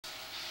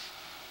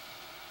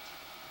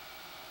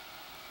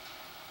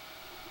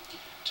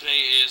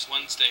Today is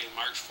Wednesday,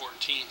 March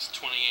 14th,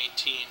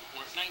 2018.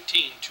 We're at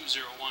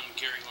 19201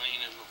 Gary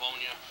Lane in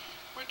Livonia.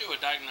 We're going to do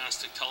a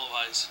diagnostic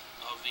televise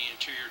of the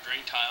interior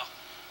drain tile.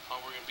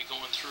 We're going to be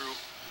going through.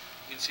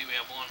 You can see we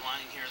have one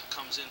line here that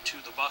comes into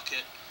the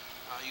bucket.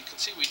 You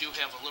can see we do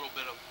have a little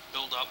bit of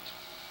buildup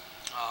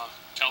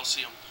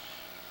calcium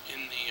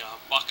in the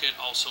bucket.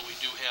 Also, we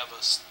do have a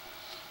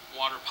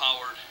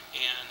water-powered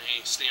and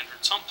a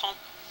standard sump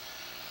pump.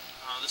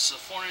 This is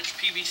a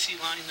 4-inch PVC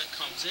line that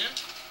comes in.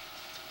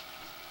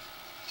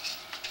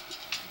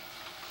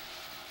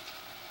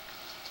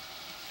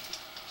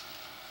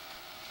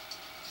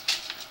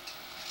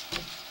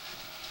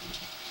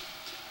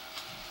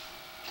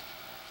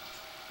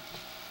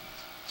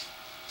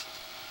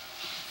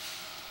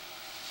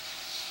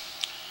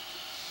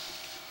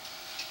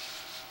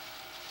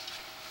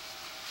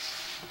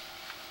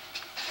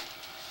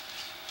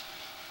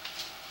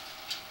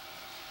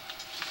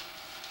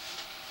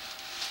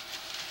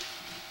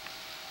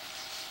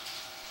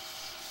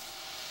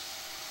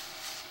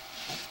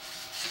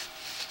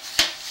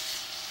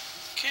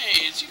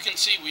 Okay, as you can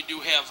see, we do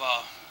have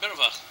a bit of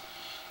a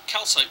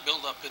calcite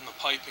buildup in the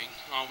piping.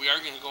 We are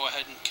going to go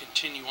ahead and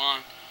continue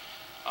on.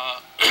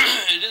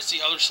 It is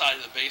the other side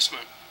of the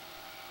basement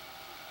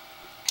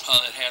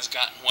that has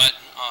gotten wet.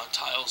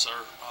 Tiles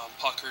are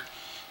puckered,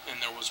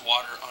 and there was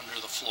water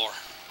under the floor.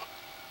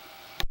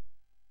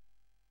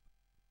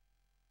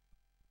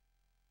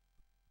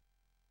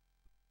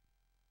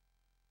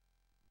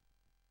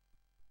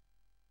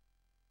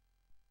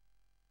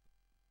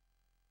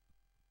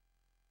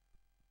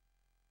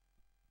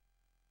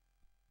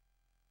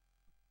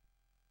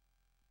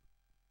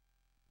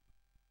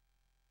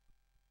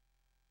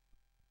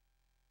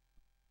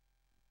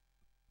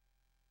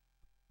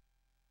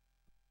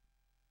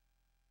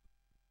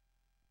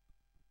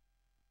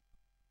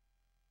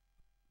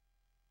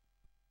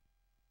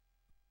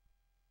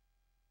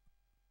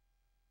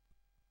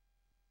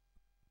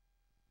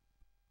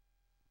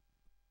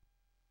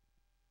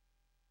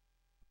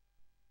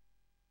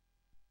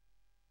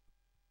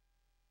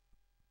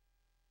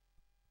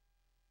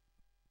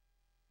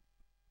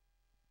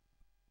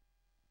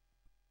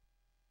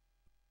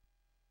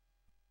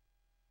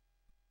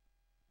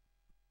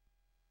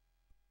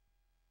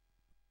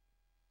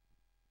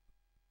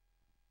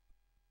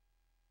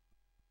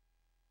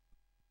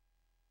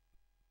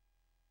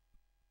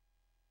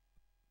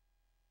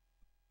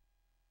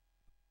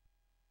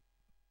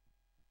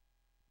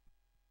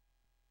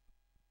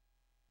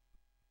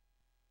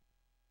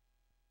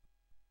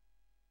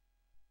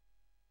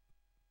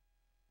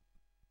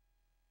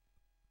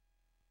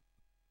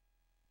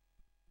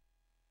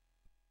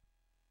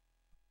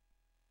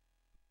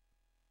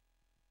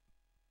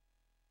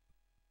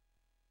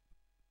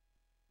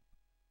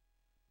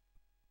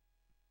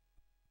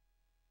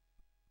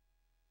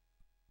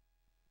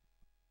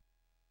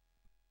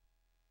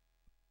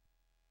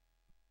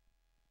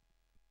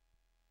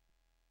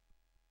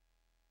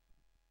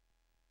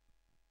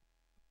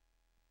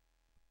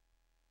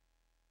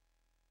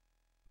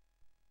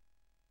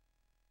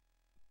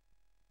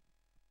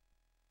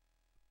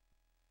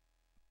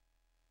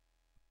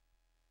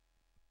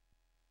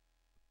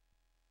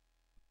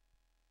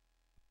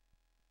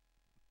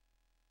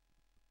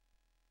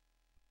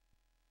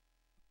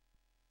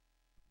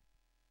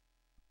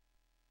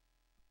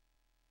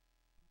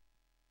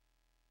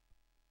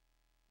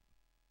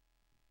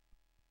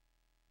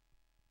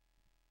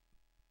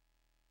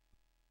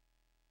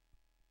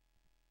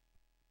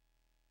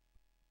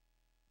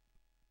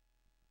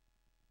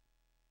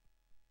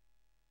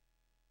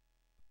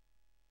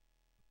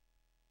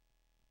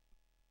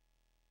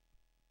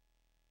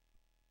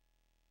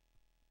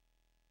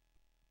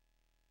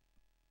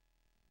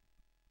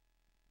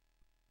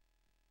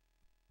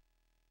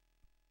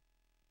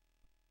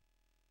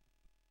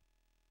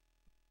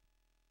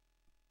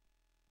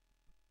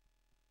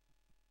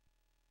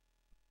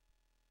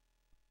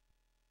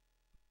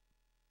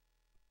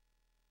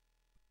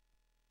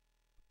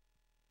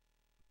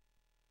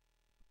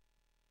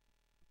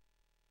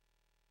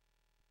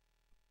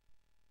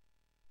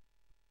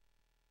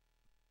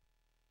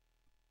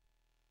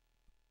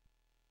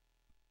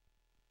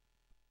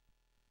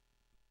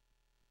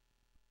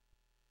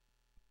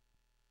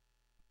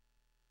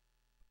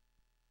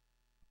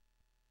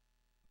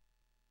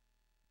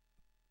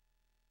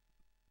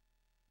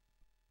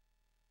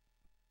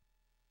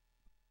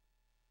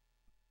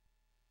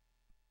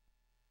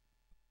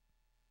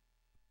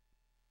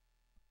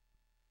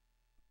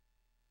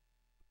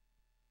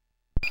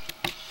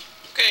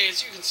 Okay,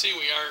 as you can see,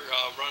 we are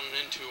running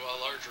into a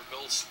larger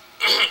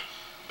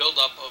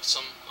buildup of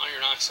some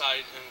iron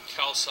oxide and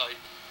calcite.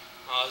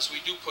 As we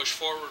do push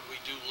forward, we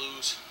do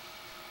lose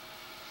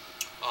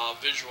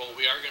visual.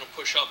 We are going to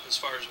push up as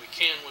far as we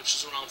can, which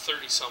is around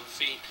 30-some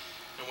feet,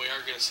 and we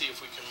are going to see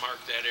if we can mark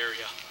that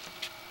area.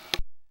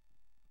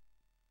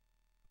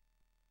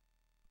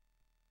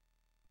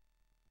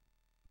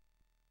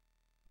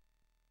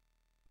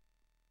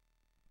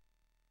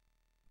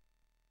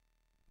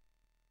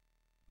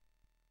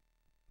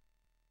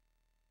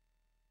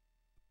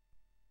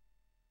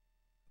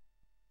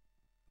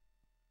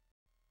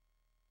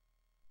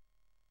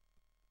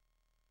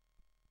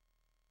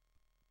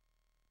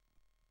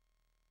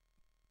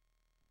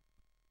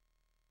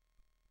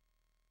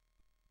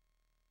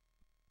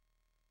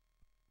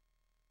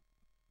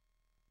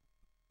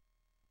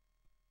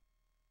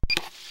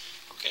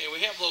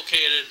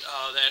 located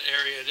that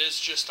area. It is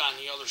just on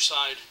the other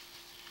side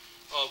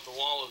of the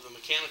wall of the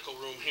mechanical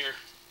room here,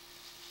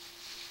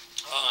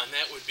 and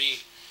that would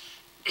be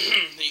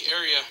the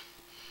area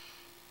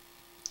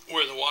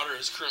where the water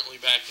is currently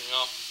backing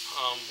up.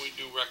 We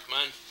do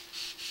recommend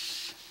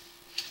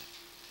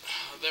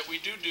that we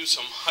do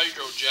some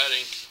hydro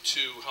jetting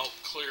to help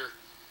clear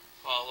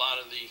a lot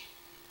of the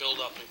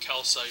buildup in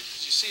calcite.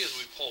 As you see, as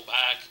we pull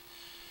back,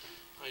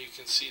 you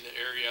can see the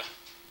area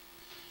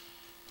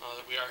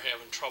that we are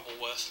having trouble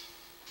with.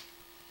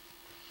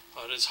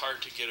 It is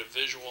hard to get a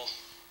visual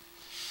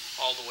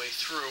all the way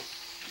through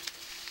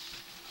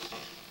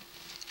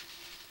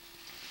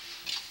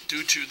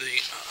due to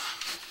the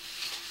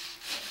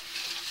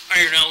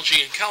iron,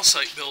 algae, and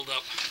calcite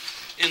buildup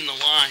in the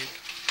line.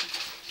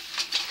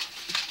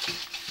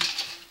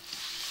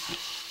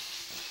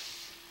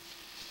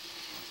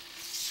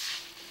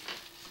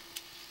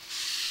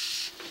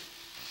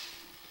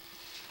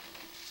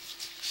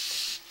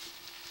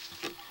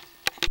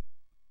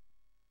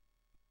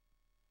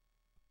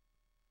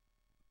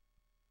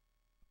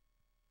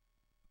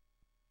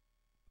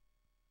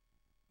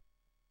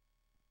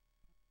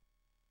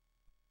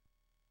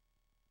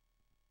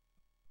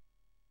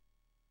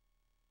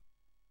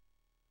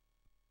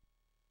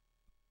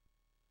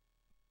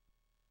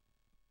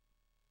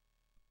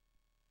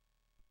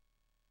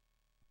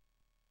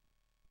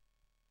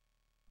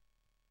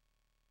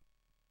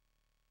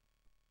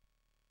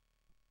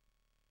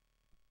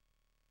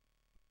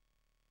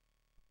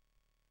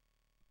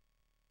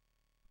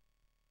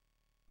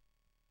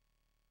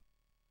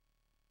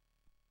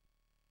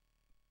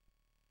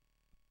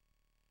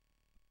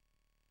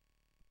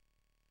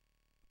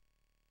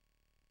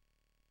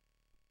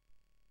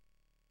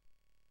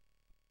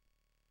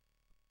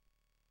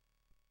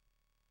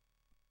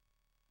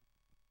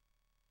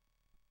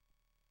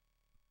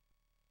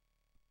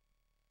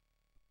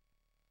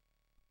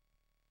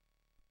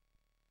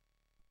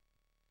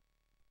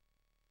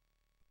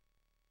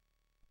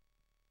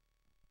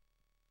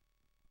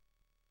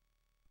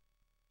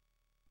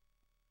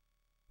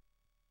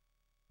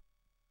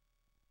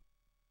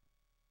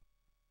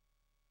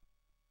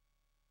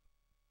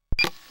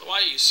 The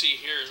wire you see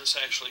here, this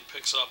actually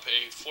picks up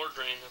a floor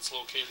drain that's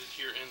located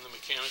here in the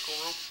mechanical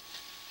room.